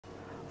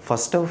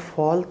First of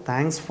all,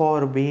 thanks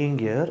for being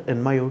here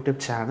in my YouTube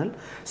channel.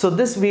 So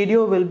this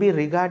video will be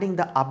regarding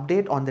the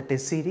update on the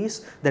test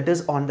series that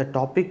is on the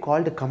topic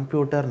called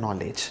computer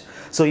knowledge.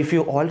 So if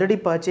you already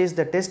purchased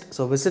the test,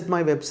 so visit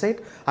my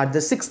website. At the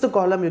 6th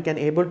column, you can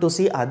able to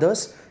see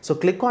others. So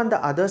click on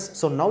the others.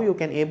 So now you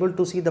can able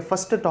to see the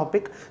first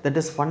topic, that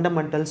is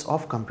fundamentals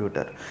of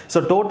computer. So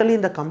totally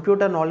in the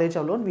computer knowledge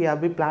alone, we have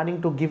been planning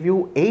to give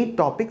you 8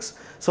 topics.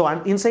 So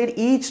inside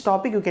each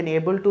topic, you can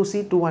able to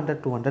see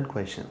 200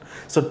 questions.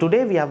 So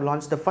today we have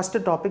launched the first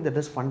topic, that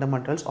is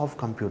fundamentals of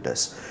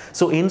computers.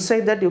 So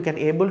inside that you can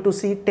able to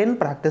see 10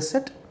 practice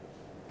set.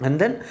 And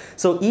then,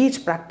 so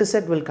each practice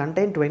set will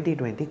contain 20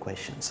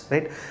 questions,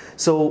 right?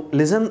 So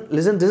listen,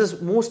 this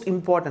is most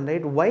important,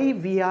 right? Why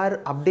we are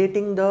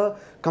updating the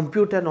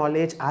computer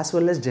knowledge as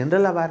well as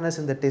general awareness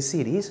in the test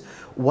series.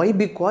 Why?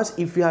 Because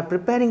if you are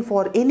preparing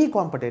for any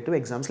competitive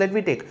exams, let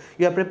me take,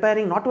 you are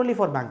preparing not only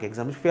for bank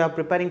exams, if you are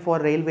preparing for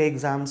railway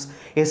exams,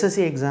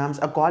 SSC exams,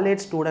 a college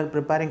student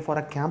preparing for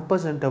a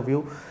campus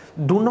interview,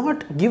 do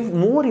not give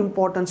more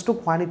importance to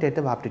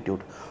quantitative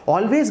aptitude.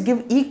 Always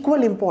give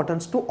equal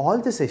importance to all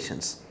the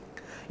sessions.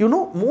 You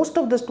know, most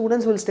of the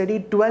students will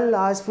study 12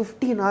 hours,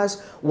 15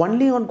 hours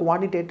only on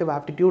quantitative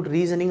aptitude,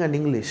 reasoning and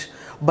English.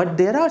 But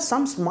there are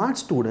some smart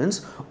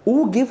students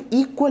who give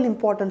equal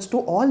importance to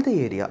all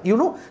the area. You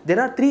know, there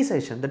are 3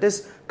 sessions, that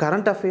is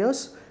current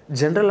affairs,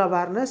 general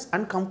awareness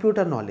and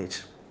computer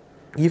knowledge.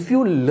 If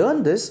you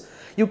learn this,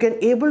 you can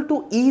able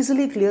to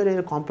easily clear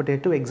your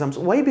competitive exams.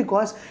 Why?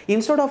 Because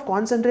instead of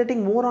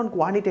concentrating more on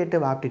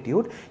quantitative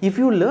aptitude, if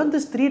you learn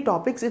these 3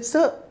 topics, it's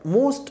the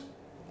most,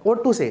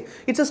 what to say,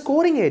 it's a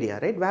scoring area,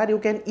 right, where you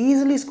can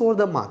easily score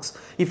the marks.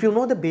 If you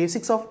know the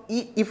basics of,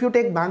 if you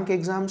take bank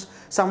exams,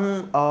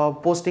 some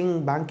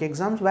posting bank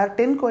exams where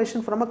 10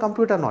 questions from a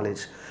computer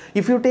knowledge.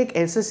 If you take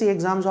SSC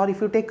exams or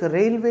if you take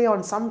railway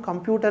on some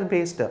computer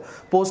based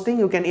posting,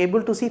 you can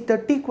able to see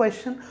 30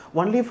 questions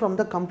only from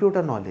the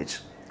computer knowledge.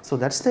 So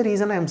that's the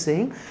reason I am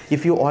saying,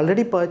 if you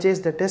already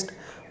purchased the test,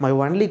 my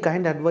only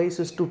kind advice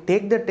is to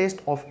take the test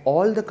of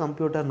all the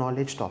computer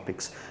knowledge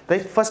topics. Right?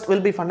 First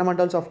will be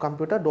fundamentals of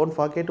computer. Don't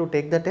forget to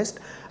take the test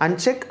and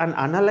check and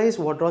analyze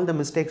what all the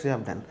mistakes you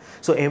have done.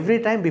 So every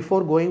time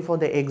before going for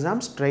the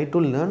exams, try to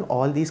learn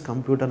all these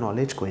computer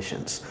knowledge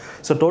questions.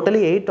 So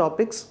totally 8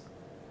 topics.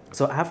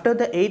 So after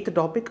the 8th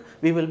topic,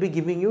 we will be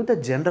giving you the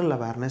general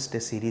awareness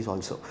test series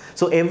also.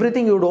 So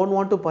everything you don't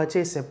want to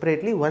purchase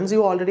separately, once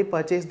you already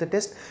purchase the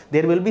test,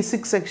 there will be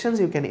 6 sections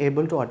you can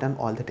able to attend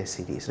all the test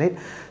series, right?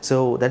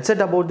 So that's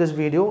it about this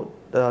video.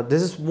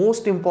 This is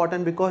most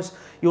important because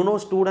you know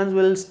students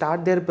will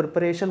start their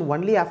preparation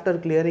only after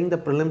clearing the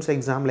prelims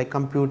exam like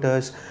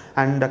computers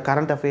and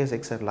current affairs,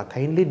 etc.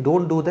 Kindly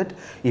don't do that.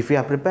 If you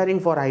are preparing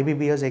for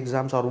IBBS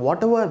exams or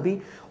whatever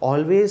be,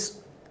 always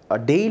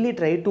daily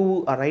try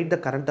to write the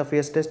current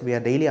affairs test. We are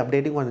daily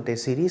updating on the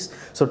test series.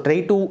 So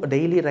try to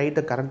daily write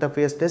the current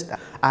affairs test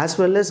as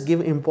well as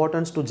give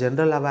importance to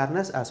general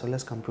awareness as well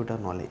as computer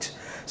knowledge.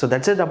 So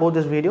that's it about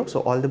this video. So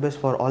all the best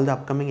for all the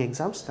upcoming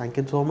exams. Thank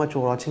you so much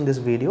for watching this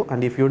video.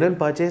 And if you didn't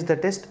purchase the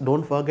test,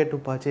 don't forget to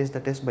purchase the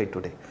test by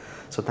today.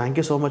 So thank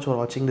you so much for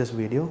watching this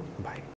video. Bye.